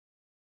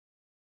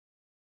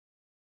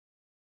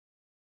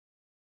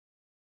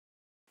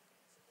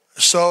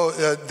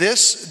This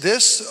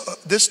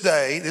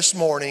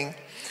morning,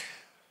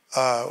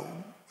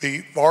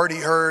 we've already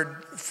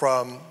heard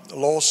from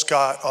Lowell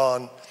Scott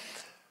on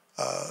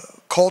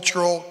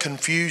cultural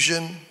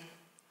confusion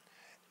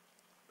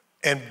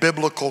and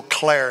biblical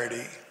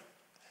clarity.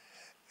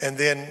 And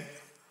then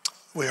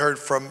we heard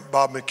from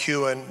Bob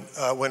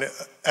McEwen when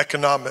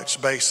economics,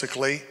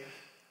 basically,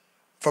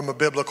 from a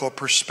biblical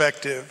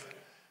perspective.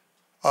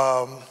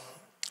 And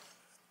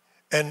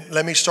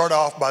let me start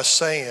off by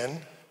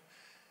saying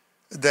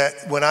that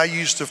when I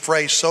use the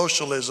phrase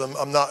socialism,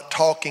 I'm not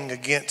talking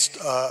against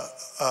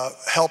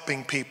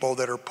helping people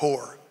that are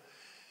poor.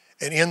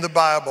 And in the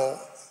Bible,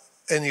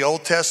 in the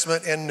Old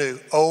Testament and New,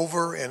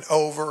 over and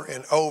over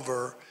and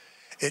over,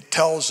 it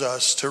tells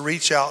us to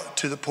reach out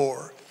to the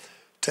poor,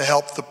 to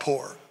help the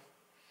poor.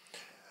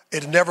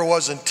 It never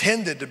was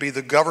intended to be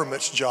the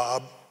government's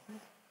job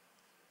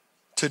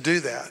to do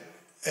that.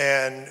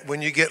 And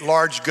when you get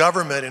large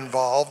government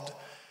involved,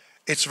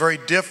 it's very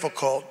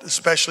difficult,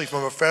 especially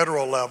from a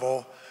federal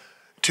level,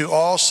 to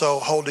also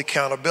hold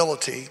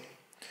accountability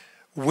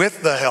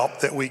with the help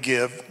that we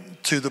give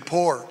to the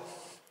poor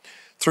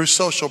through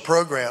social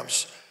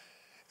programs.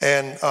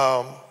 And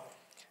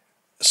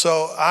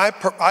so I'm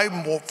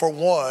for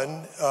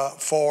one,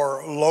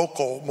 for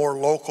more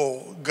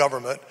local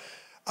government,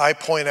 I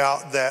point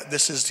out that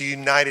this is the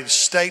United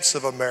States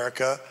of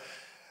America,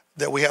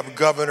 that we have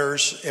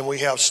governors and we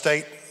have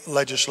state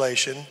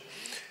legislation,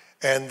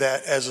 and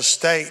that as a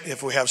state,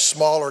 if we have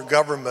smaller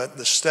government,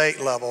 the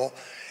state level,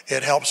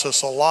 it helps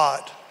us a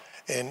lot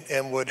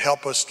and would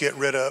help us get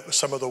rid of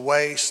some of the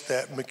waste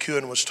that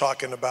McEwen was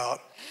talking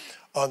about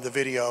on the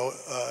video,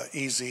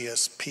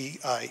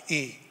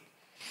 EZSPIE.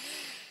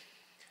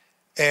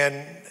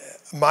 And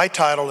my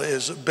title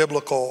is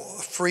Biblical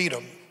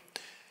Freedom.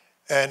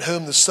 And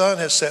whom the Son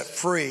has set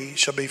free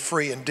shall be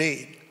free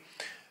indeed.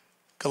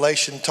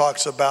 Galatians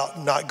talks about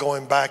not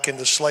going back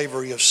into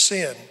slavery of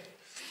sin.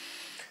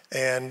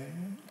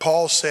 And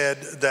Paul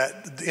said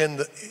that in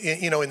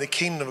the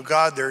kingdom of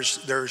God,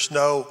 there's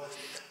no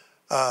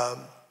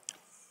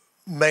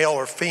male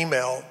or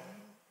female,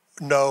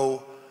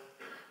 no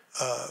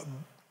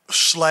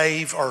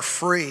slave or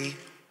free,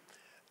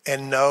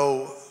 and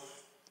no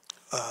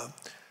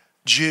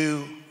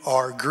Jew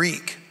or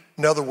Greek.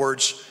 In other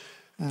words,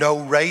 no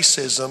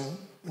racism,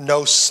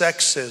 no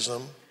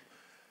sexism,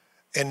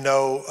 and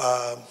no,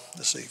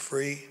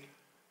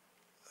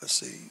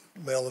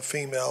 male and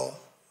female,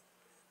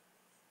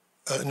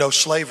 no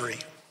slavery,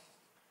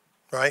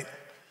 right?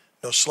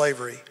 No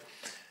slavery.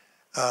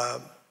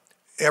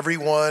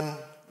 Everyone,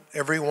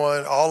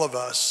 all of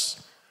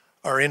us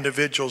are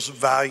individuals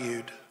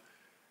valued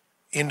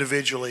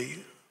individually,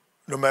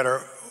 no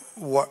matter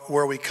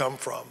where we come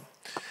from.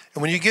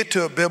 And when you get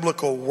to a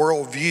biblical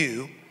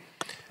worldview,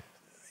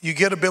 you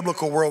get a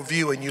biblical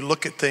worldview and you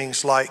look at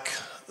things like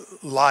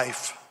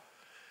life.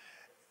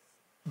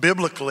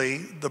 Biblically,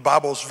 the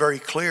Bible is very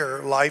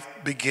clear. Life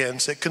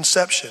begins at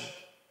conception.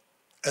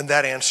 And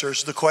that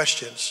answers the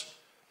questions.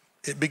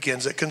 It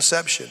begins at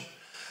conception.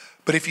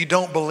 But if you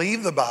don't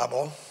believe the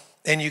Bible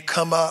and you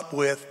come up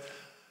with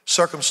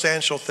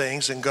circumstantial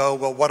things and go,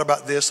 well, what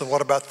about this and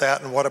what about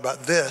that and what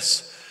about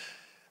this?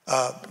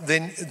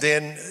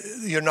 Then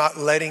you're not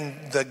letting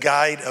the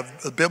guide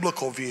of the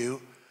biblical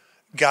view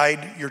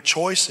guide your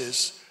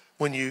choices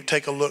when you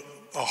take a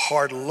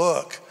hard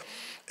look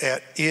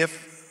at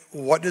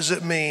what does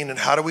it mean and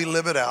how do we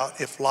live it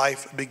out if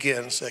life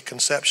begins at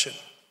conception.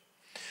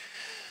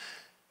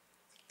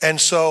 And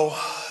so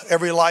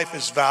every life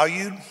is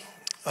valued.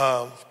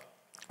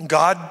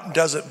 God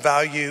doesn't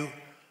value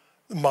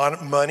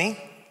money.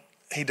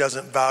 He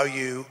doesn't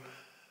value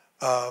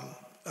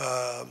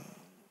the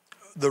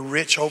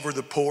rich over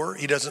the poor.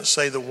 He doesn't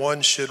say the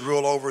one should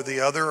rule over the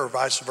other or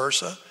vice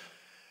versa.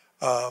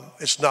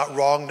 It's not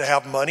wrong to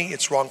have money.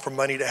 It's wrong for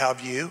money to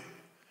have you.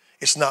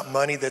 It's not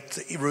money that's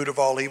the root of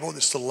all evil.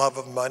 It's the love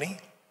of money.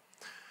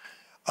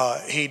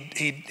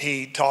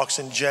 He talks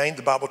in James,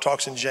 the Bible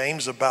talks in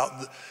James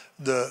about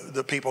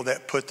the people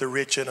that put the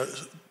rich in a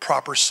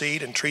proper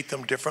seat and treat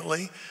them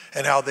differently,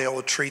 and how they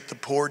will treat the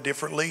poor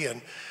differently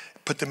and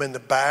put them in the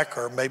back,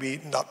 or maybe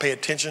not pay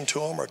attention to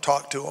them or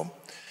talk to them.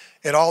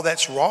 And all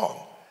that's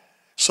wrong.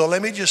 So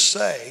let me just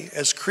say,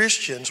 as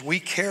Christians, we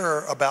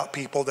care about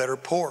people that are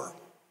poor.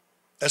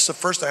 That's the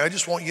first thing I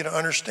just want you to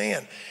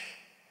understand.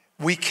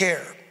 We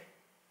care.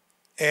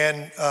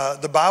 And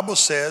the Bible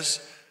says,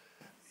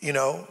 in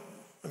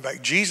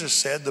fact, Jesus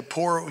said, the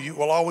poor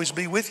will always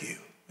be with you.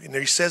 And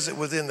he says it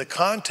within the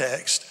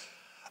context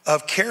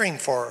of caring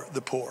for the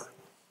poor.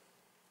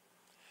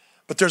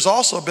 But there's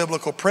also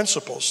biblical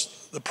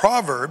principles. The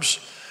Proverbs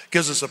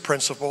gives us a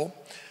principle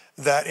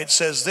that it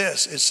says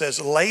this. It says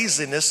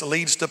laziness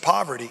leads to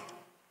poverty.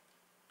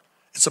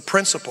 It's a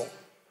principle.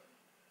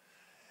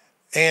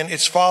 And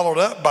it's followed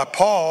up by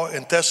Paul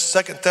in 2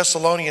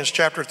 Thessalonians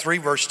chapter 3,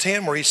 verse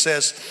 10, where he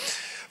says,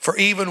 for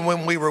even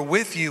when we were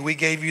with you, we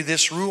gave you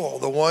this rule: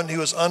 the one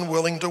who is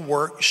unwilling to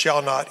work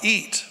shall not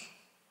eat.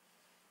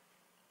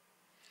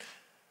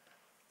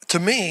 To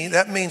me,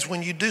 that means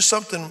when you do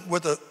something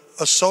with a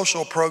a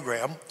social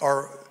program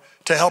or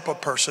to help a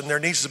person, there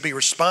needs to be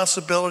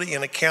responsibility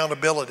and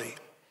accountability.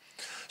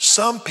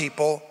 Some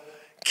people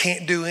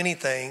can't do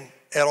anything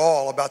at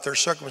all about their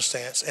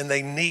circumstance, and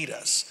they need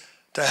us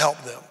to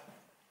help them.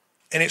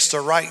 And it's the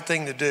right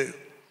thing to do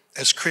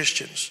as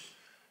Christians,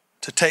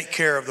 to take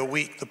care of the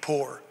weak, the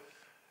poor,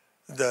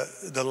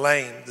 the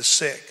lame, the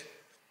sick.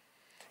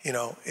 You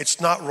know,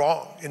 it's not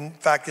wrong. In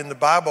fact, in the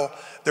Bible,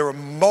 there were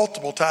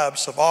multiple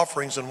types of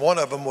offerings, and one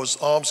of them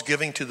was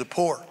almsgiving to the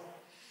poor.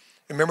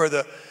 Remember,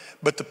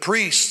 but the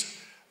priests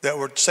that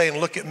were saying,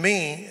 look at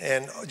me,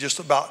 and just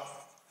about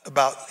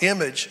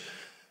image,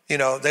 you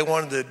know, they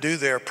wanted to do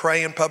their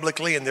praying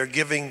publicly and their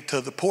giving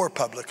to the poor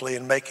publicly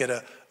and make it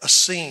a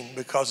scene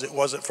because it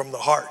wasn't from the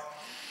heart.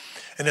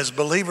 And as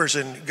believers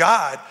in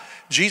God,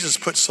 Jesus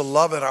puts the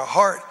love in our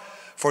heart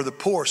for the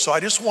poor. So I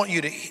just want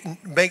you to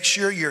make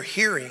sure you're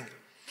hearing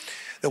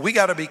that we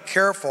got to be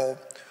careful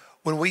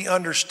when we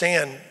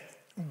understand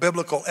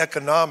biblical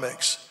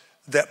economics,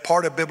 that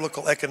part of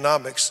biblical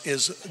economics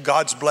is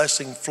God's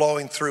blessing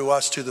flowing through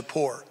us to the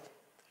poor.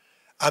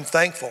 I'm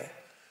thankful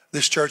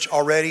this church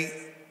already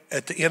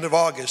at the end of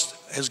August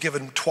has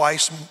given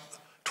twice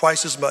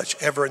as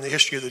much ever in the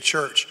history of the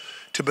church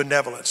to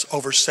benevolence,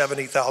 over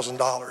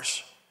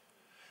 $70,000.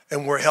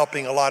 And we're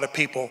helping a lot of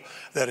people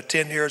that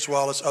attend here as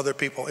well as other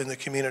people in the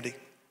community.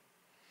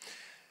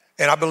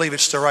 And I believe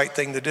it's the right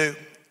thing to do.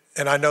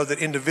 And I know that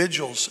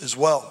individuals as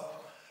well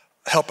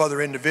help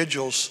other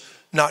individuals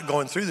not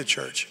going through the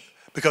church,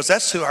 because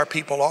that's who our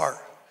people are.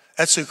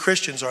 That's who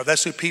Christians are.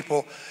 That's who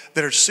people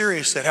that are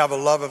serious, that have a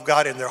love of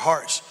God in their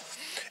hearts.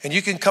 And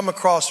you can come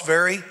across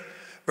very,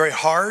 very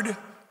hard,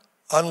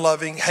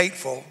 unloving,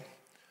 hateful,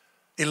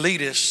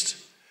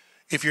 elitist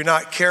if you're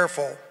not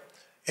careful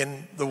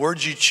in the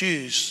words you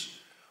choose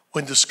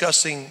when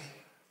discussing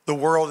the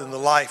world and the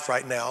life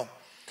right now.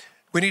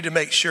 We need to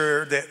make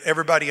sure that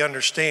everybody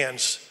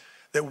understands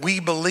that we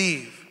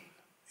believe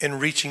in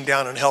reaching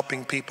down and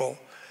helping people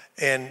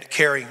and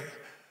caring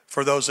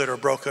for those that are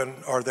broken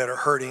or that are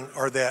hurting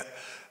or that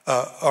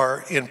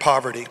are in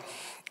poverty.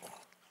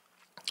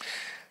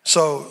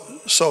 So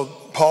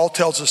Paul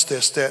tells us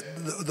this, that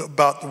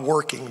about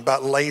working,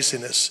 about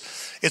laziness.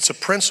 It's a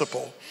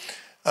principle.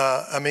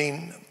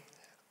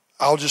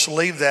 I'll just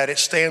leave that. It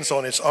stands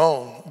on its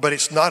own, but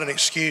it's not an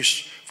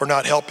excuse for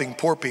not helping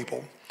poor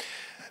people.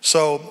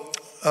 So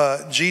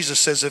Jesus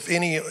says, if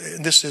any,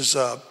 this is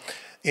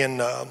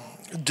in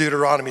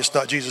Deuteronomy, it's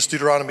not Jesus,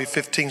 Deuteronomy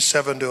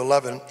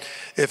 15:7-11.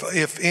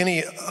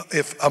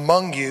 If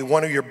among you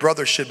one of your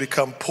brothers should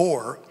become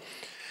poor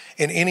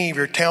in any of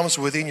your towns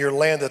within your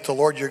land that the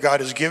Lord your God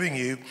is giving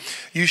you,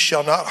 you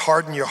shall not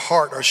harden your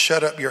heart or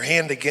shut up your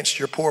hand against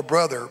your poor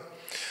brother,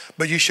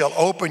 but you shall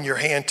open your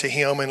hand to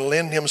him and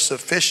lend him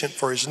sufficient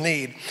for his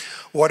need,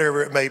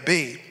 whatever it may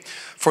be.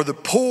 For the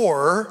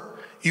poor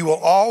you will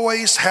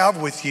always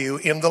have with you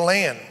in the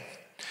land.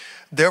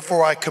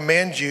 Therefore I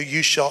command you,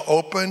 you shall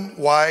open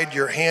wide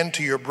your hand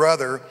to your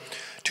brother,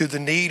 to the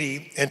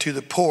needy, and to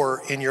the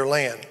poor in your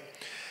land.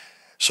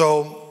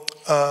 So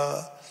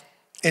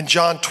in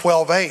John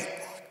 12:8,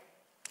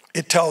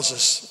 it tells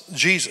us,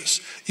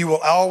 Jesus, you will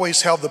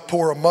always have the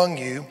poor among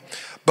you,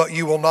 but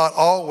you will not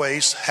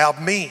always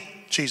have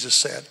me, Jesus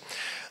said.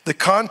 The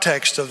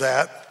context of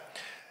that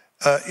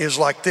is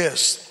like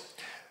this.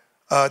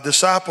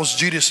 Disciples,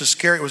 Judas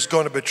Iscariot was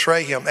going to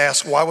betray him,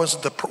 asked, why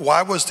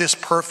was this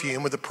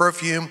perfume, with the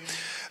perfume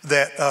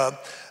that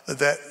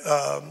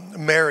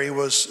Mary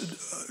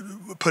was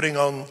putting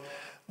on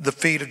the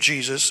feet of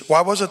Jesus,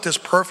 why wasn't this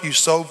perfume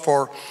sold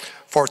for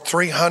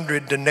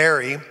 300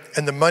 denarii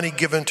and the money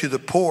given to the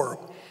poor?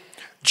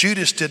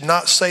 Judas did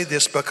not say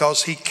this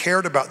because he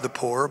cared about the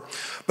poor,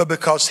 but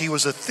because he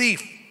was a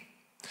thief.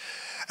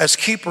 As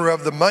keeper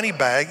of the money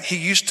bag, he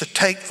used to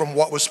take from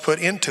what was put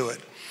into it.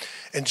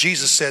 And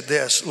Jesus said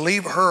this,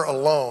 leave her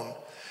alone.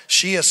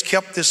 She has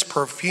kept this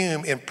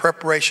perfume in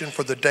preparation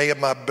for the day of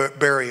my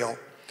burial.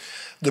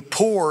 The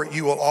poor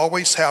you will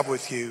always have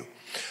with you,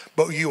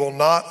 but you will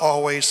not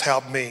always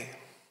have me.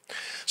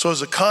 So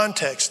there's a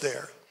context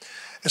there.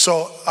 And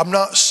so I'm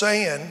not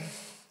saying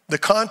the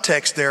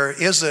context there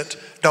isn't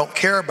don't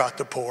care about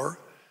the poor.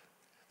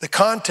 The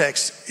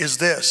context is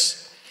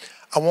this.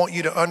 I want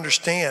you to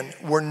understand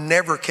we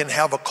never can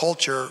have a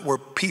culture where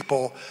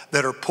people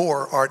that are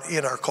poor aren't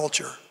in our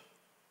culture.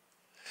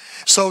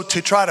 So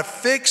to try to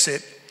fix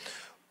it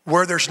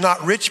where there's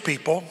not rich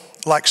people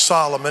like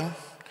Solomon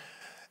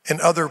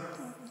and other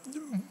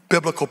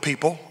biblical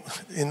people,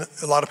 in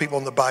a lot of people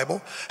in the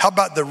Bible, how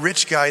about the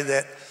rich guy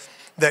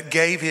that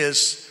gave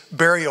his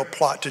burial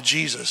plot to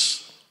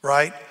Jesus,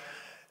 right?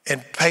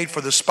 And paid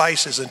for the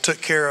spices and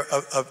took care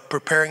of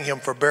preparing him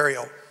for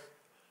burial.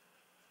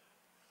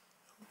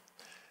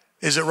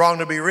 Is it wrong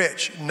to be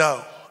rich?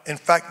 No. In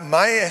fact,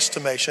 my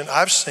estimation,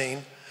 I've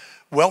seen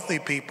wealthy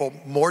people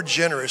more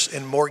generous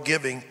and more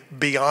giving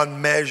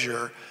beyond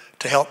measure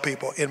to help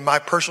people in my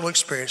personal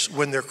experience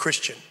when they're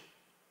Christian.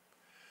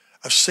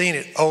 I've seen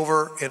it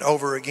over and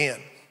over again.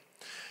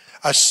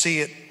 I see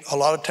it a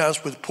lot of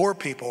times with poor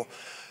people.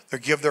 They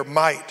give their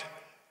mite.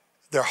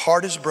 Their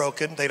heart is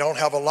broken. They don't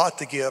have a lot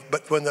to give.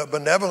 But when the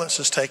benevolence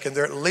is taken,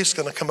 they're at least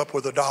going to come up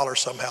with $1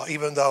 somehow,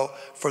 even though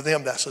for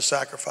them that's a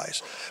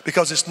sacrifice.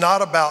 Because it's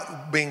not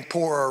about being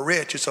poor or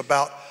rich. It's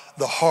about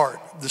the heart,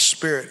 the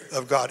Spirit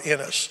of God in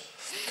us.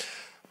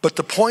 But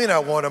the point I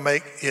want to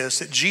make is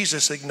that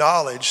Jesus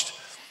acknowledged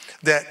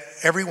that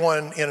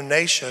everyone in a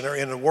nation or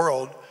in the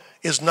world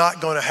is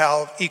not going to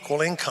have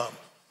equal income.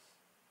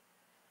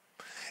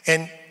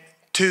 And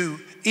to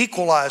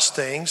equalize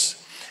things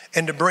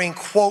and to bring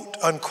quote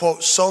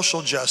unquote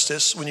social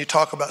justice, when you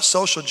talk about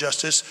social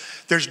justice,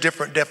 there's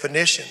different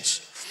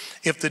definitions.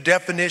 If the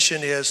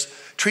definition is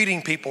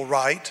treating people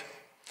right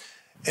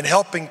and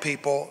helping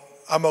people,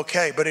 I'm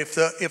okay. But if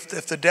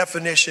the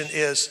definition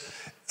is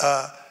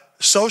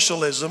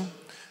socialism,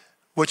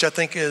 which I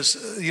think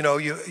is,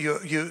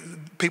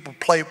 people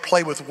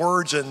play with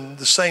words, and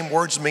the same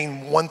words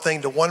mean one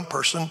thing to one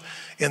person.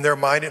 In their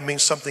mind, it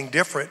means something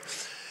different.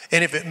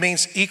 And if it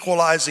means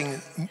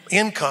equalizing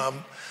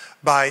income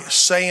by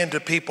saying to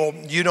people,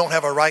 you don't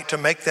have a right to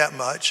make that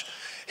much,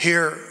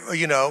 here,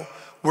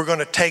 we're going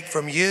to take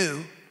from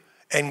you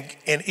and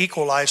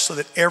equalize so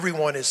that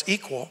everyone is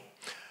equal.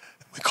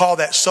 We call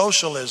that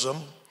socialism,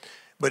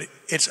 but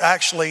it's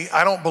actually,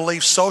 I don't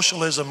believe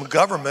socialism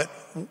government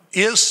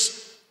is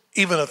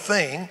even a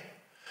thing.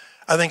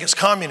 I think it's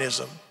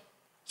communism.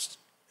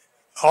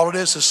 All it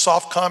is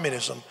soft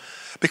communism,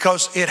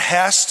 because it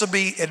has to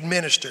be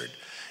administered.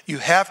 You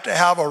have to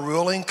have a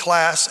ruling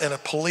class and a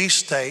police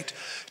state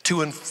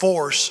to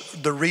enforce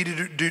the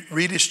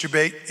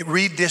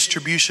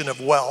redistribution of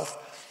wealth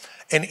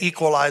and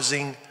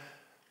equalizing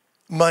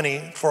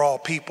money for all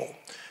people.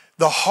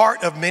 The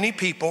heart of many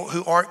people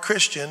who aren't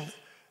Christian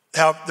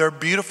have their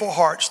beautiful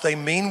hearts. They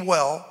mean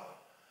well.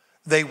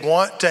 They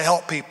want to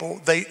help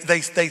people. They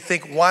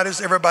think, why does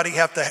everybody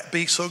have to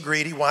be so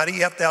greedy? Why do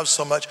you have to have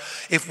so much?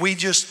 If we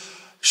just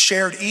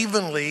shared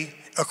evenly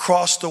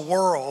across the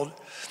world,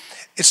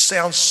 it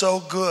sounds so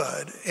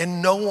good,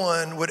 and no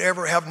one would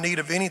ever have need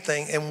of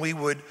anything, and we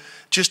would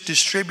just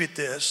distribute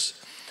this,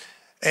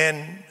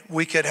 and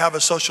we could have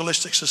a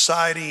socialistic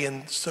society,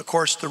 and of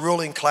course the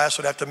ruling class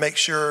would have to make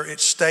sure it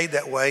stayed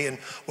that way and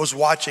was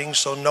watching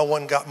so no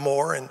one got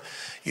more, and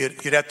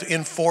you'd have to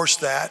enforce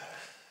that.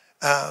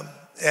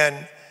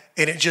 And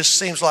it just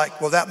seems like,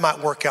 well, that might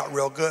work out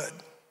real good.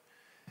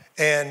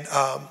 And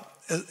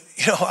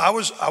I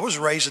was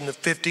raised in the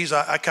 50s.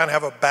 I kind of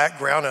have a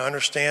background. I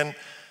understand.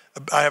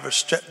 I have a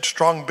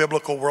strong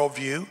biblical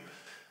worldview.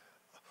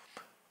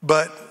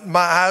 But my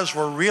eyes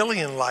were really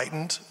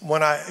enlightened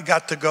when I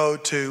got to go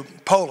to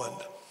Poland.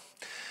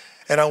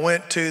 And I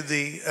went to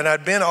and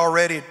I'd been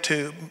already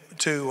to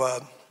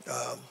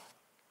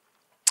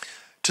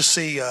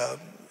see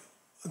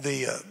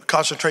the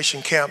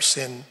concentration camps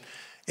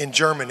in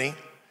Germany,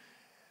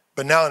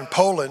 but now in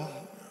Poland,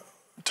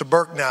 to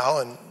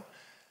Birkenau, and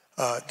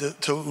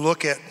to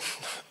look at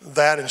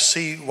that and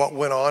see what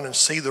went on and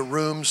see the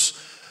rooms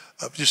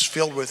just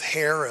filled with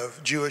hair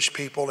of Jewish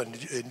people and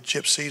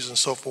gypsies and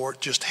so forth,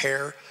 just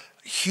hair,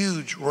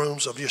 huge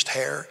rooms of just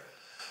hair,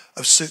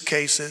 of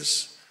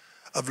suitcases,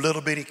 of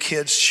little bitty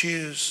kids'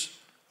 shoes,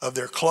 of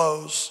their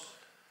clothes,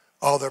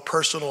 all their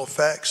personal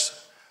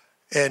effects,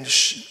 and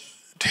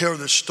hear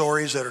the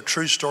stories that are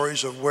true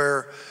stories of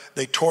where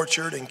they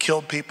tortured and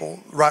killed people,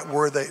 right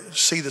where they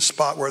see the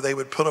spot where they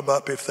would put them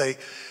up if they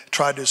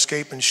tried to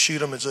escape, and shoot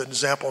them as an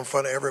example in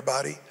front of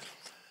everybody,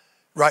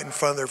 right in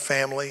front of their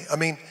family. I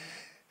mean,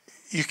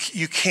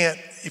 you can't,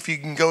 if you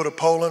can go to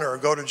Poland or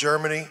go to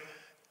Germany,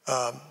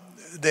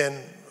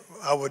 then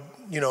I would,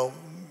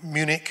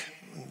 Munich,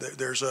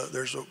 there's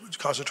a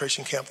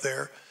concentration camp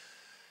there.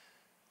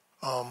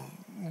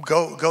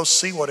 Go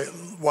see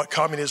what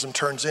communism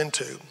turns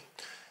into.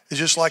 It's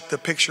just like the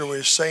picture we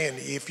were saying.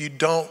 If you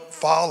don't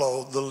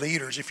follow the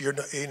leaders, if you're,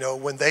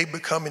 when they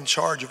become in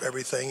charge of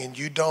everything and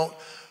you don't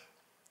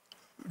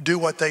do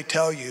what they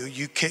tell you,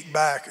 you kick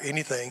back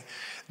anything,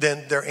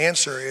 then their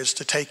answer is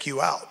to take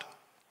you out.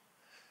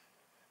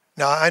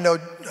 Now, I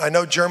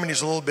know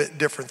Germany's a little bit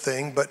different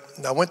thing, but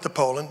I went to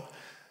Poland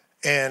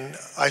and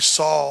I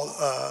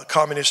saw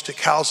communistic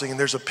housing, and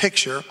there's a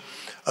picture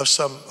of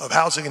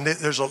housing, and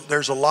there's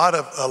a lot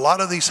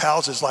of these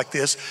houses like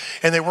this,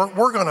 and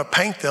we're going to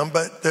paint them,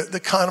 but the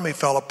economy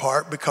fell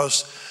apart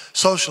because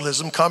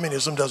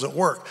communism doesn't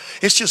work.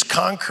 It's just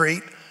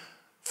concrete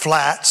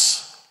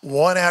flats,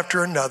 one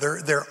after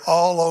another. They're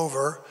all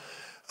over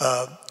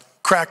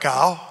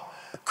Krakow.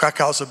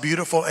 Krakow's a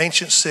beautiful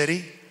ancient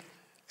city,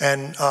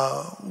 and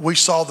we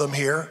saw them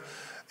here.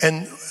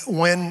 And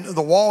when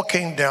the wall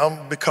came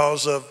down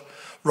because of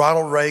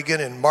Ronald Reagan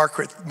and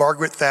Margaret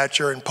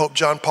Thatcher and Pope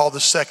John Paul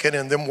II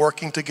and them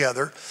working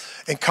together,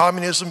 and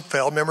communism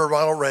fell. Remember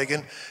Ronald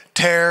Reagan?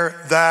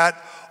 Tear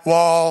that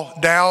wall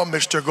down,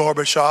 Mr.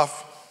 Gorbachev.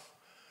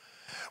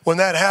 When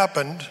that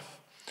happened,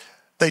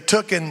 they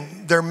took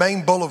in their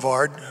main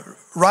boulevard,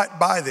 right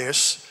by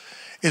this,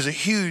 is a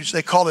huge,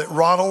 they call it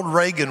Ronald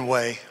Reagan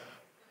Way.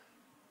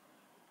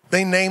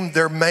 They named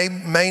their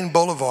main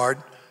boulevard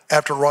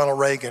after Ronald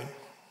Reagan.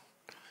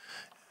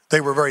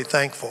 They were very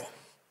thankful.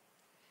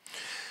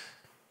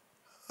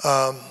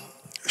 I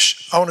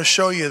want to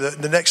show you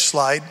the next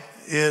slide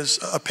is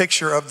a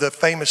picture of the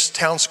famous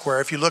town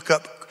square. If you look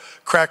up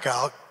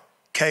Krakow,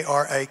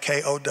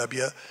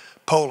 Krakow,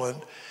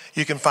 Poland,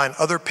 you can find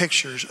other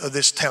pictures of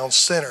this town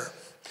center.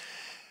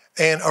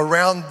 And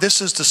around,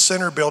 this is the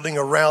center building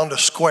around a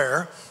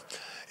square.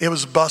 It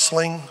was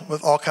bustling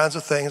with all kinds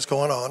of things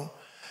going on.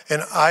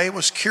 And I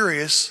was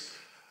curious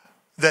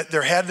that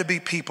there had to be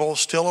people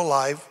still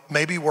alive,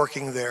 maybe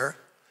working there,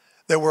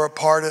 that were a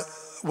part of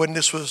when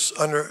this was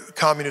under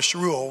communist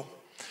rule.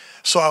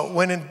 So I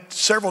went in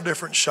several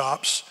different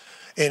shops,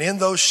 and in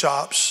those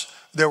shops,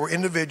 there were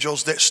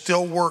individuals that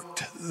still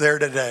worked there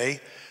today,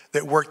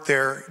 that worked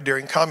there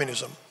during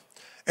communism.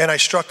 And I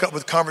struck up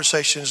with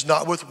conversations,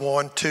 not with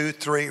 1, 2,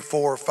 3,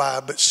 4, or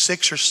 5, but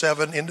 6 or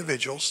 7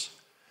 individuals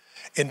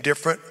in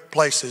different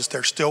places.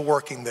 They're still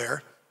working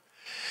there.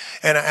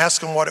 And I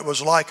asked them what it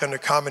was like under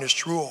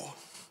communist rule.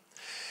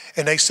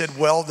 And they said,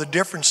 well, the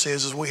difference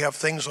is we have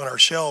things on our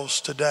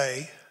shelves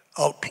today,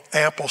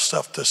 ample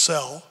stuff to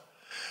sell.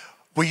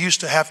 We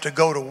used to have to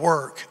go to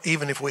work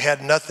even if we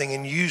had nothing,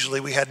 and usually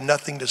we had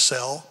nothing to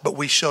sell, but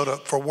we showed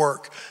up for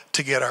work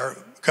to get our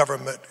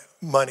government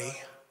money.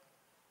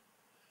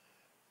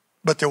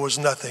 But there was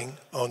nothing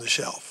on the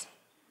shelf.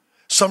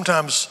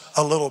 Sometimes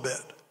a little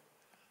bit.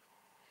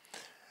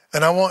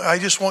 And I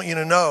just want you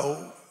to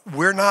know,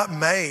 we're not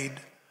made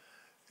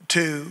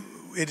to,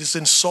 it is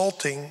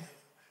insulting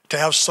to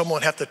have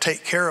someone have to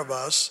take care of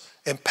us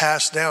and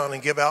pass down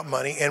and give out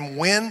money. And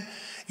when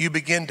you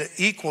begin to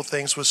equal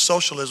things with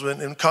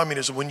socialism and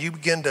communism, when you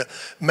begin to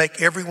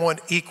make everyone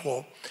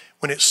equal,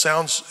 when it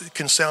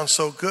can sound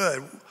so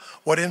good,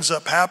 what ends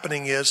up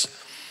happening is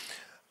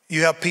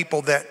you have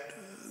people that,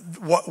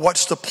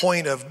 what's the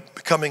point of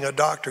becoming a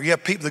doctor? You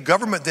have people, the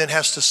government then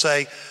has to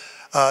say,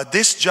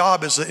 this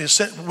job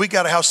we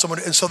got to have someone,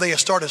 and so they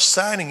start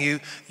assigning you,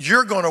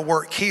 you're going to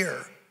work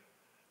here.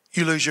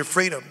 You lose your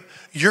freedom.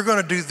 You're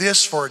going to do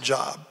this for a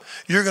job.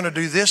 You're going to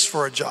do this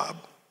for a job.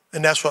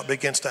 And that's what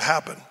begins to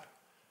happen.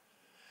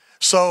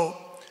 So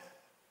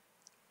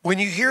when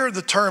you hear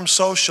the term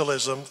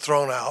socialism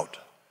thrown out,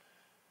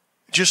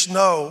 just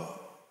know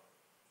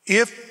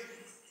if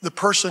the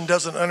person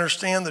doesn't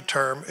understand the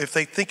term, if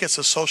they think it's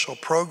a social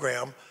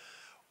program,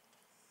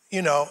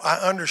 I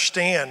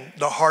understand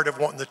the heart of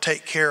wanting to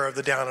take care of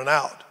the down and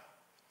out.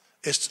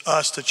 It's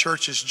us, the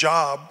church's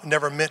job,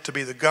 never meant to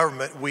be the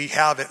government. We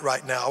have it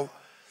right now.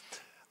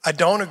 I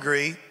don't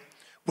agree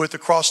with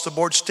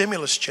across-the-board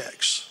stimulus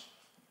checks.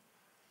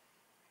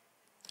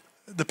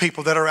 The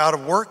people that are out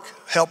of work,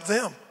 help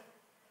them.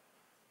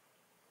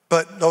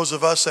 But those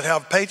of us that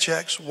have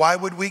paychecks, why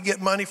would we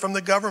get money from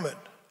the government?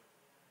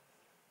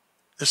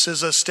 This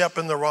is a step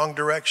in the wrong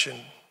direction.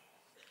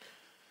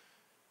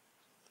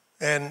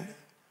 And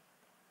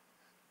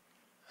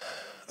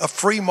a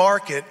free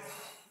market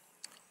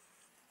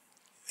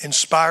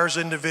inspires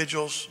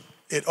individuals.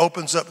 It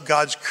opens up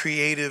God's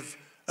creative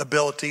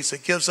abilities.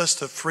 It gives us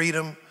the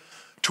freedom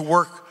to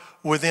work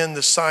within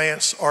the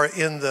science or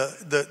in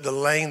the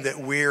lane that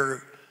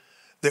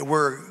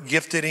we're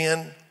gifted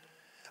in.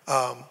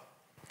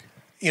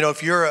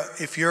 If you're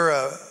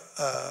a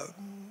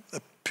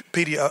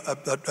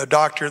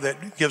doctor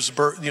that gives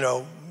birth,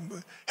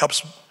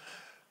 helps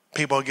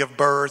people give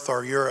birth,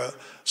 or you're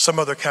some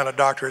other kind of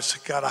doctor that's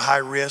got a high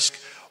risk,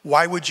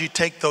 why would you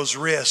take those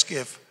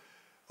risks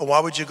why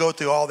would you go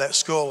through all that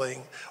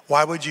schooling?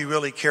 Why would you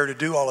really care to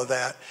do all of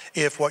that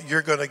if what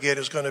you're going to get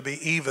is going to be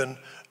even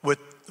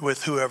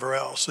with whoever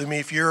else? I mean,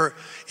 if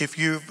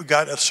you've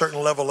got a certain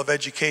level of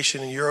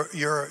education and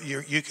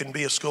you can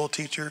be a school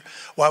teacher,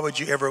 why would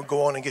you ever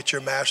go on and get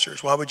your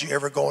master's? Why would you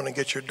ever go on and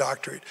get your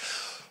doctorate?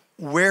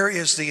 Where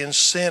is the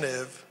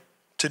incentive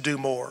to do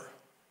more?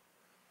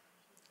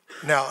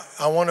 Now,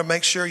 I want to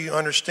make sure you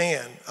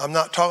understand, I'm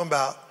not talking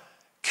about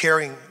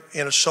caring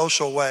in a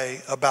social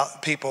way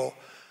about people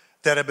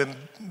that have been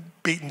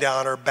beaten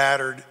down or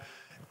battered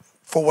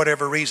for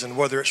whatever reason,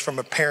 whether it's from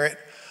a parent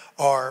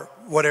or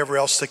whatever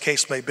else the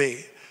case may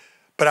be.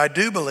 But I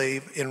do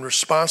believe in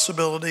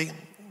responsibility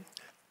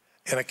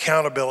and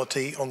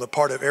accountability on the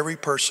part of every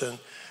person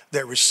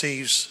that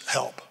receives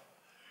help.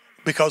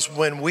 Because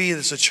when we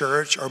as a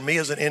church, or me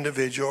as an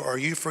individual, or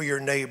you for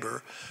your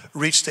neighbor,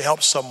 reach to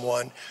help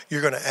someone,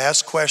 you're going to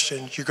ask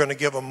questions. You're going to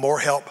give them more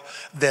help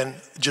than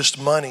just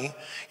money.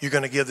 You're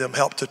going to give them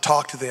help to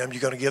talk to them.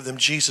 You're going to give them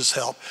Jesus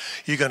help.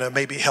 You're going to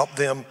maybe help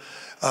them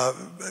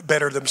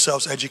better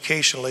themselves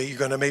educationally. You're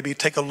going to maybe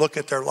take a look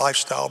at their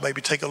lifestyle,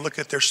 maybe take a look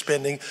at their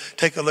spending,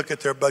 take a look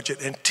at their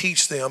budget, and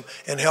teach them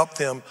and help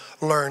them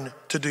learn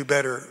to do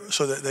better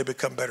so that they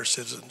become better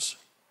citizens.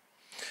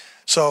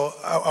 So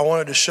I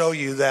wanted to show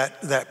you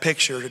that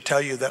picture to tell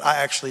you that I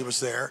actually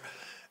was there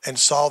and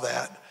saw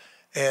that.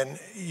 And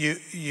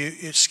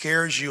it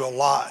scares you a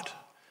lot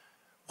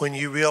when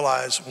you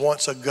realize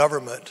once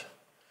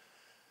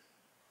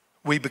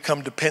we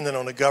become dependent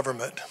on the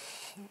government,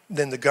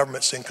 then the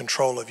government's in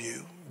control of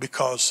you,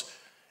 because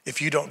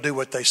if you don't do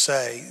what they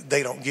say,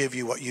 they don't give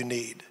you what you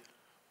need.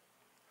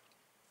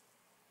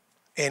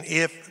 And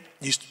if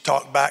you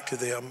talk back to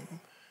them,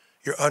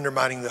 you're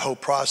undermining the whole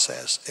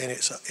process. And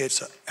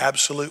it's an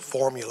absolute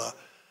formula.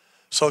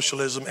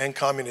 Socialism and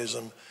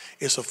communism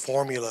is a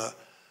formula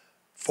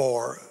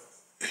for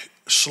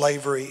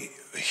slavery,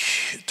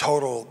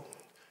 total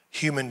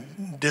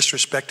human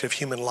disrespect of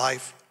human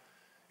life.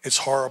 It's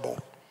horrible.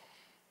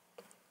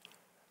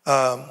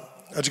 I'm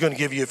just going to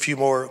give you a few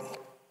more.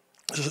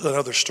 This is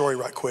another story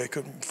right quick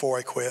before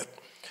I quit.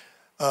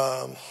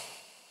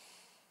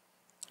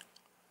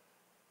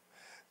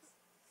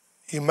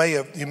 You may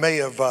have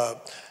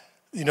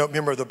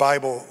remember the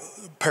Bible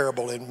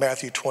parable in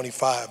Matthew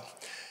 25.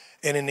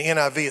 And in the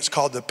NIV, it's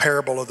called the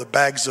parable of the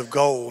bags of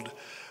gold.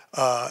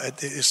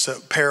 It's a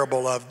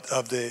parable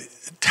of the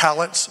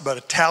talents, but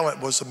a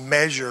talent was a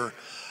measure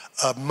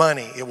of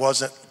money. It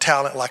wasn't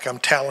talent like I'm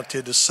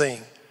talented to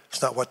sing.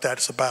 It's not what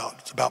that's about.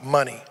 It's about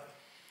money.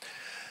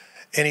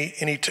 And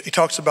he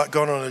talks about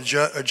going on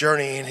a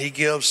journey, and he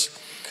gives,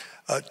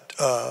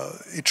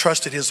 he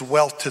trusted his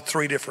wealth to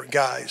 3 different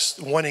guys.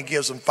 One, he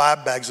gives them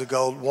 5 bags of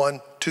gold,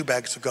 one, 2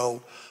 bags of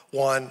gold,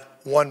 one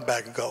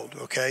bag of gold,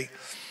 okay?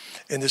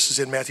 And this is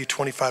in Matthew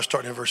 25,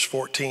 starting in verse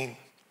 14.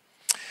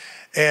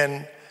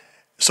 And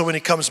so when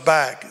he comes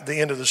back, the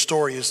end of the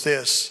story is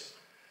this.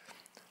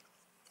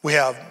 We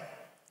have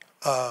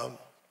the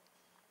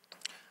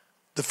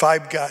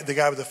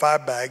guy with the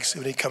 5 bags.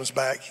 When he comes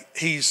back,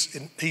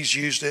 he's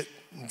used it,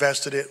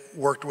 invested it,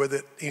 worked with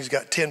it. He's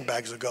got 10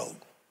 bags of gold.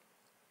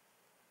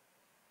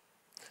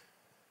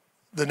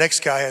 The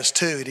next guy has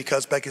 2, and he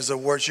comes back and says,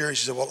 "Where's yours?"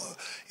 He said,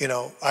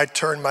 "Well, I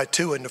turned my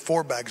 2 into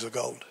 4 bags of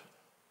gold."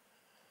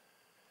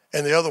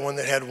 And the other one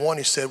that had 1,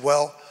 he said,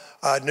 "Well,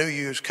 I knew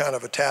you was kind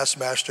of a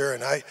taskmaster,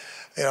 and I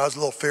was a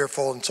little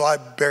fearful, and so I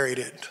buried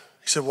it."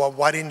 He said, "Well,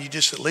 why didn't you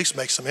just at least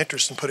make some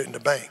interest and put it in the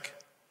bank?"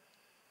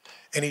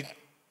 And he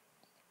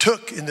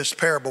took in this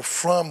parable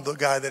from the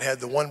guy that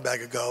had the 1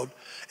 bag of gold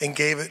and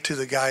gave it to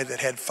the guy that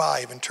had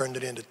 5 and turned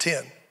it into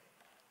 10.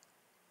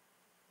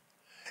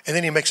 And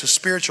then he makes a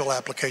spiritual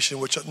application,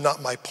 which is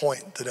not my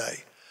point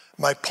today.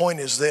 My point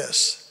is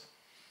this.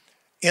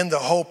 In the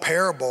whole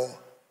parable,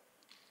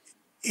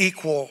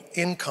 equal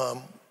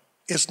income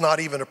is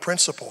not even a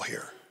principle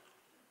here.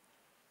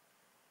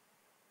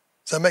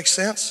 Does that make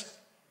sense?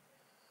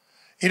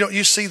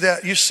 You see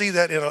that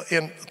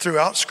in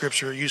throughout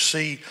Scripture. You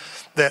see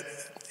that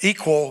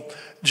equal.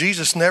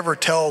 Jesus never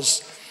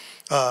tells,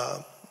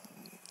 and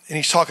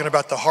he's talking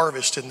about the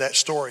harvest in that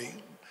story.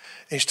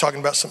 And he's talking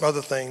about some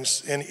other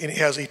things, and it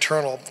has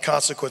eternal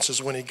consequences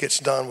when he gets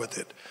done with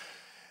it.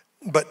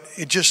 But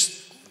it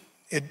doesn't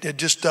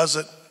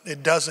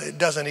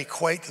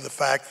equate to the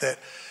fact that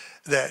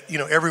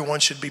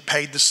everyone should be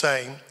paid the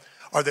same,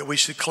 or that we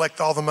should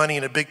collect all the money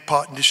in a big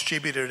pot and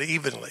distribute it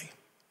evenly.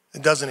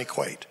 It doesn't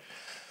equate.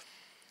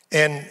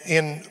 And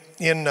in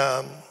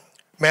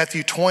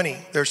Matthew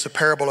 20, there's the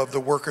parable of the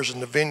workers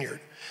in the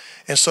vineyard.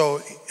 And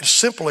so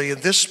simply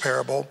in this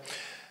parable,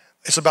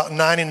 it's about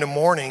 9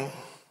 a.m,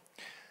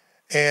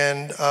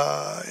 and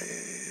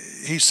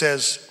he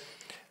says,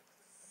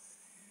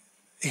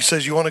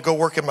 "You want to go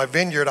work in my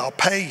vineyard? I'll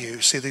pay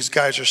you." See, these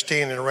guys are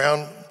standing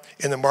around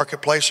in the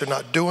marketplace. They're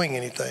not doing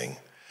anything.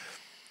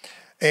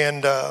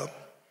 And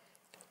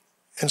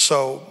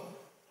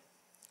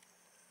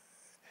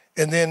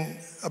then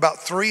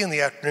about 3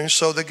 p.m,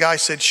 so the guy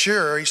said,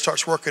 "Sure." He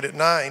starts working at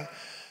 9.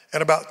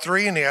 And about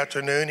 3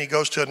 p.m, he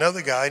goes to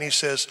another guy and he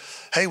says,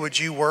 "Hey, would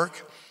you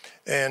work?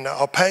 And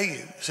I'll pay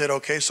you." He said,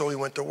 "Okay." So he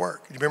went to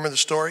work. You remember the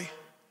story?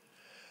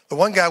 The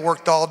one guy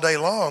worked all day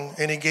long,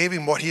 and he gave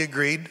him what he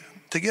agreed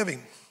to give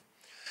him.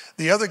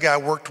 The other guy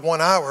worked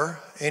 1 hour,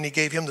 and he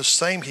gave him the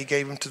same he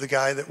gave him to the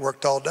guy that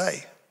worked all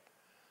day.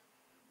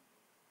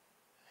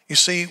 You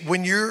see,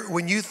 when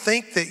you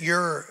think that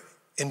you're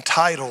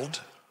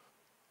entitled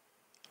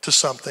to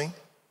something,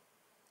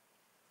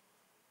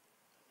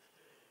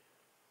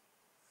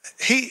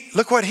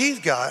 look what he's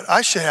got.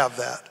 I should have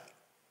that.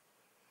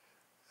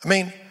 I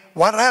mean,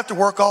 why did I have to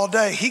work all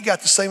day? He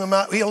got the same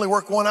amount. He only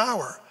worked 1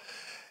 hour.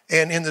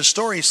 And in the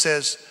story, he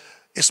says,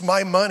 "It's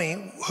my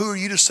money. Who are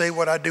you to say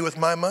what I do with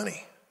my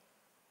money?"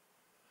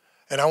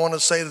 And I want to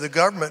say to the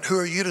government, who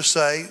are you to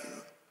say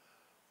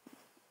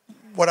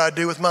what I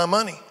do with my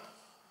money?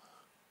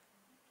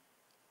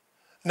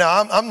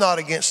 Now, I'm not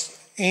against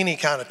any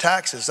kind of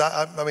taxes.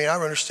 I mean, I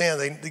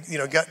understand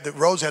the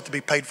roads have to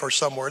be paid for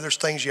somewhere. There's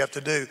things you have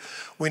to do.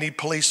 We need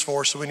police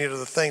force, we need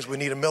other things. We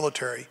need a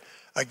military.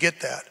 I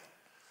get that.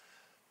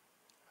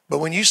 But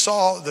when you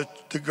saw the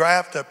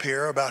graph up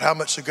here about how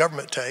much the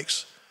government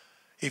takes,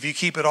 if you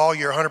keep it all,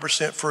 you're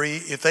 100% free.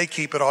 If they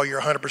keep it all,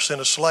 you're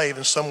 100% a slave,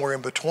 and somewhere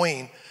in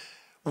between.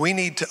 We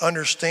need to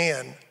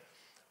understand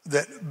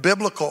that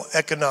biblical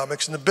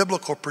economics and the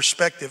biblical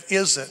perspective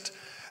isn't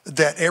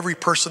that every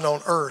person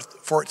on earth,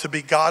 for it to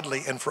be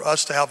godly and for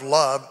us to have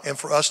love and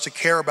for us to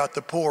care about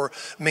the poor,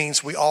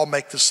 means we all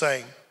make the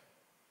same.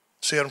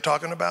 See what I'm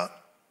talking about?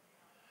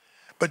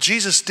 But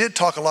Jesus did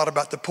talk a lot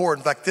about the poor.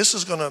 In fact,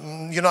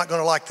 you're not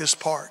gonna like this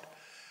part.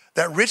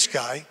 That rich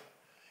guy,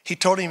 he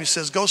told him, he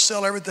says, "Go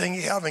sell everything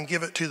you have and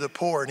give it to the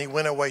poor," and he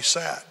went away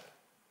sad.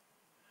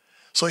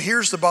 So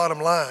here's the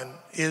bottom line,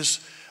 is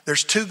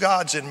There's two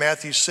gods in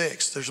Matthew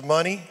 6. There's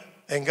money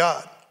and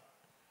God.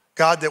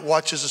 God that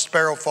watches a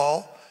sparrow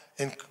fall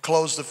and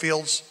clothes the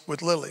fields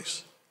with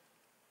lilies.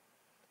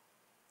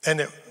 And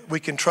that we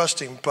can trust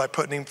him by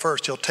putting him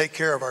first. He'll take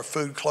care of our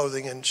food,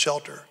 clothing, and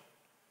shelter.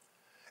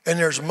 And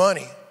there's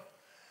money.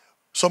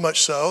 So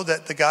much so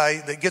that the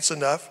guy that gets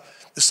enough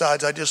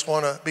decides, I just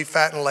want to be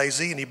fat and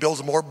lazy, and he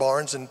builds more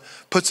barns and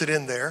puts it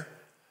in there,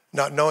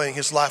 not knowing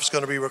his life's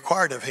going to be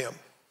required of him.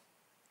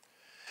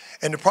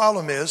 And the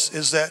problem is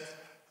that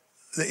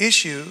the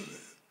issue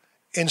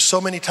in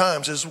so many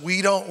times is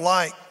we don't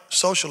like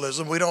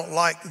socialism. We don't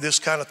like this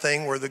kind of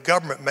thing where the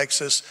government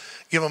makes us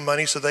give them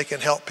money so they can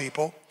help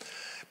people.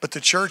 But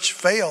the church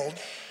failed,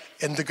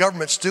 and the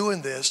government's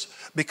doing this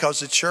because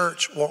the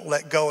church won't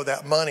let go of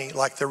that money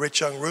like the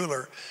rich young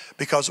ruler,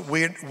 because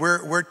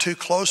we're too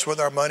close with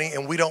our money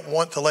and we don't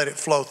want to let it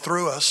flow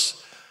through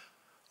us.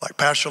 Like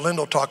Pastor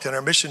Lindell talked in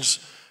our missions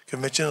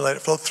convention, let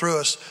it flow through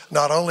us,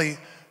 not only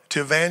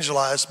to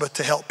evangelize, but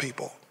to help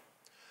people.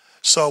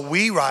 So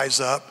we rise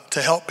up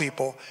to help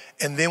people,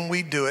 and then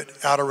we do it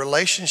out of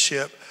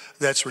relationship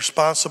that's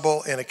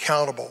responsible and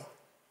accountable,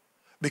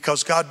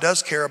 because God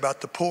does care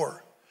about the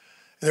poor.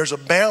 And there's a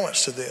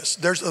balance to this.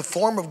 There's a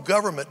form of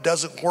government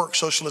doesn't work,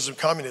 socialism,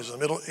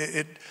 communism.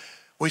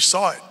 We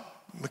saw it.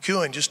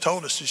 McEwen just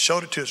told us, just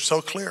showed it to us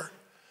so clear.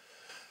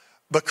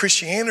 But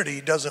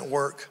Christianity doesn't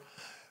work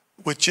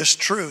with just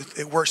truth.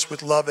 It works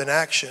with love and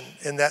action,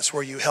 and that's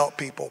where you help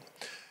people.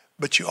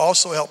 But you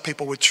also help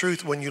people with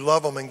truth. When you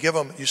love them and give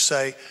them, you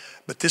say,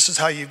 but this is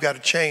how you've got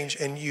to change,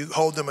 and you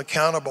hold them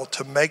accountable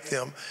to make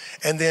them.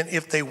 And then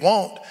if they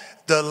won't,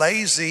 the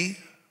lazy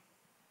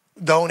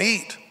don't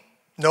eat.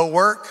 No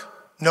work,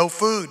 no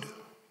food.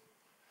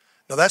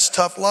 Now that's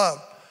tough love.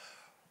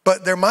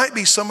 But there might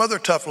be some other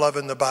tough love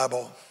in the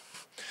Bible.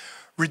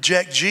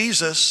 Reject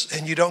Jesus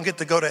and you don't get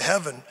to go to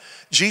heaven.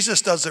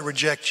 Jesus doesn't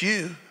reject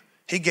you.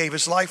 He gave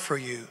his life for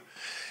you.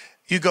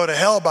 You go to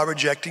hell by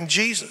rejecting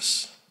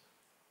Jesus.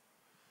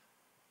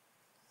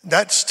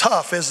 That's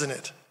tough, isn't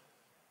it?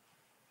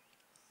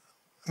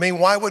 I mean,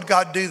 why would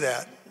God do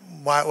that?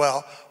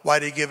 Why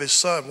did he give his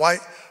son? Why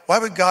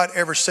would God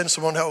ever send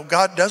someone to hell?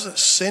 God doesn't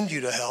send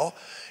you to hell.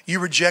 You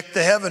reject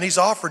the heaven he's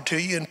offered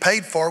to you and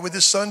paid for with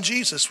his son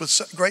Jesus,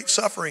 with great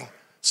suffering,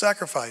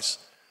 sacrifice.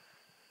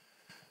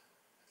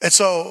 And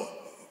so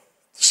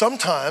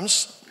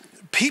sometimes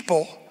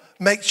people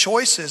make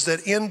choices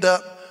that end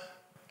up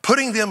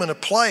putting them in a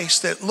place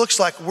that looks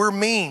like we're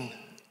mean.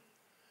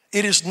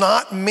 It is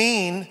not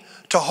mean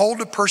to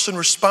hold a person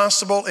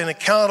responsible and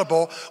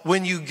accountable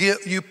when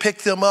you pick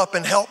them up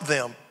and help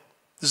them.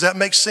 Does that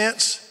make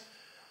sense?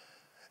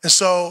 And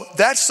so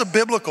that's the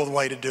biblical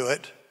way to do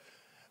it.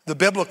 The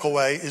biblical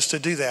way is to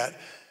do that,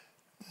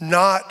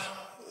 not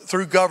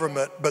through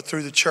government, but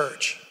through the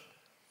church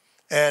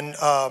and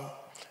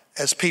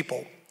as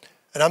people.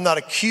 And I'm not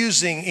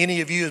accusing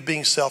any of you of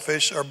being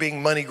selfish or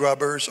being money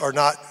grubbers or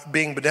not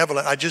being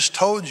benevolent. I just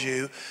told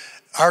you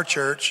our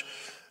church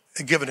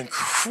give an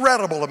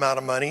incredible amount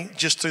of money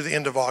just through the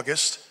end of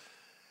August,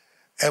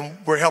 and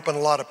we're helping a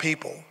lot of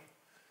people.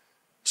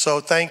 So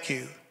thank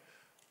you.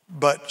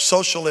 But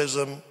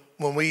socialism,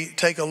 when we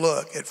take a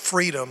look at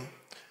freedom,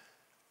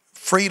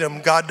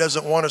 God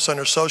doesn't want us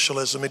under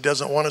socialism. He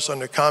doesn't want us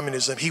under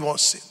communism. He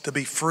wants to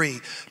be free,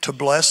 to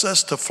bless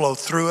us, to flow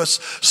through us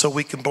so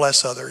we can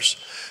bless others,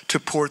 to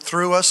pour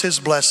through us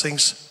his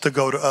blessings to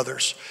go to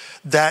others.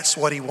 That's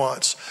what he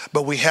wants.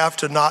 But we have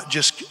to not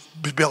just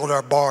build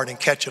our barn and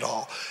catch it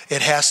all.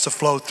 It has to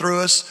flow through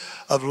us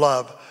of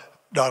love,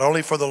 not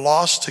only for the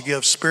lost, to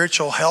give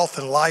spiritual health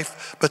and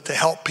life, but to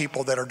help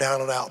people that are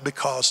down and out,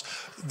 because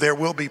there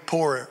will be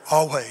poor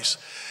always.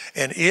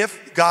 And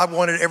if God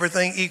wanted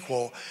everything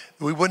equal,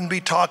 we wouldn't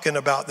be talking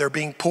about there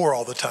being poor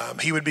all the time.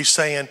 He would be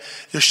saying,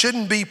 there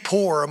shouldn't be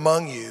poor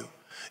among you.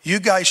 You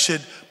guys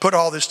should put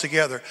all this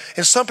together.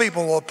 And some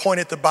people will point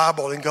at the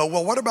Bible and go,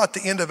 well, what about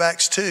the end of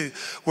Acts 2,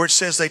 where it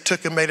says they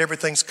took and made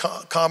everything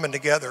common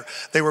together?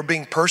 They were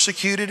being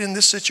persecuted in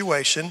this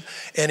situation,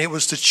 and it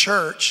was the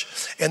church,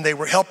 and they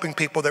were helping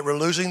people that were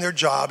losing their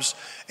jobs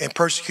and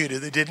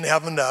persecuted. They didn't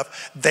have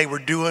enough. They were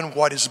doing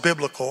what is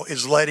biblical,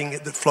 is letting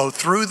it flow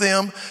through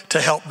them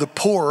to help the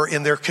poor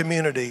in their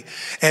community.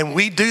 And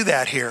we do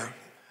that here.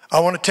 I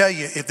want to tell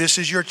you, if this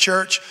is your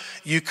church,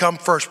 you come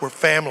first. We're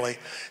family.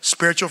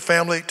 Spiritual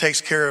family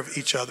takes care of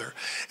each other.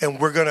 And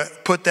we're going to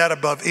put that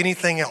above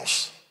anything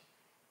else,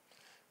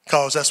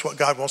 because that's what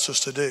God wants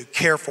us to do,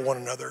 care for one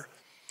another.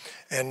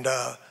 And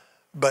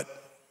but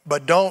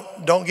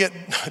don't get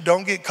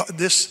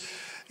this,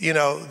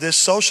 this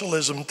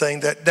socialism thing,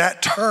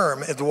 that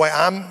term, the way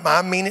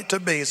I mean it to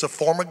be, is a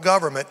form of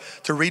government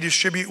to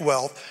redistribute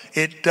wealth.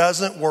 It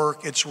doesn't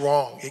work. It's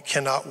wrong. It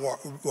cannot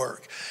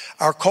work.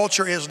 Our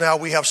culture is now,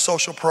 we have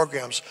social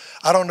programs.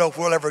 I don't know if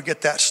we'll ever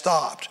get that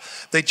stopped.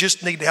 They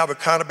just need to have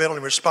accountability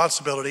and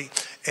responsibility.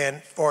 And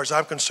as far as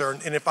I'm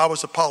concerned, and if I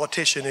was a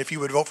politician, if you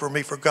would vote for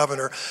me for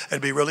governor,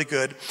 it'd be really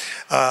good.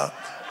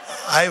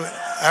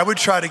 I would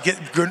try to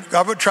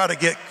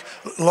get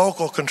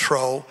local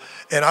control,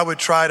 and I would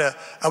try to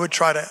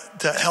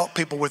help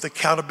people with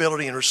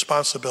accountability and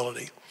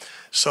responsibility,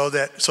 so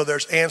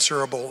there's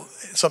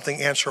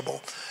something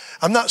answerable.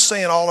 I'm not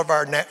saying all of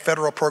our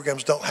federal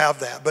programs don't have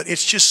that, but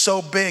it's just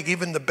so big,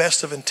 even the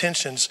best of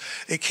intentions,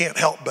 it can't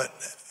help but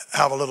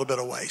have a little bit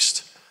of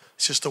waste.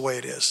 It's just the way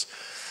it is.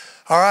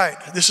 All right,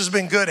 this has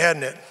been good,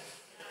 hasn't it?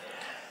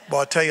 Well,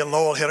 I tell you,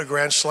 Lowell hit a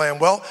grand slam.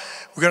 Well,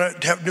 we're going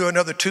to do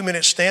another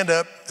 2-minute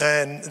stand-up,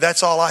 and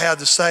that's all I have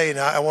to say. And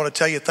I want to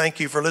tell you,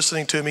 thank you for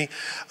listening to me.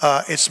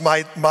 It's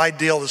my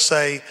deal to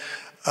say,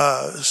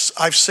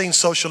 I've seen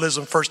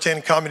socialism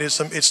firsthand,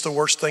 communism. It's the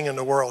worst thing in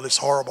the world. It's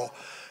horrible.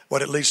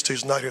 What it leads to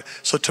is not here.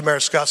 So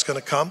Tamara Scott's going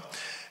to come,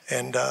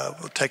 and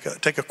we'll take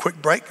a quick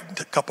break,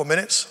 a couple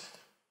minutes.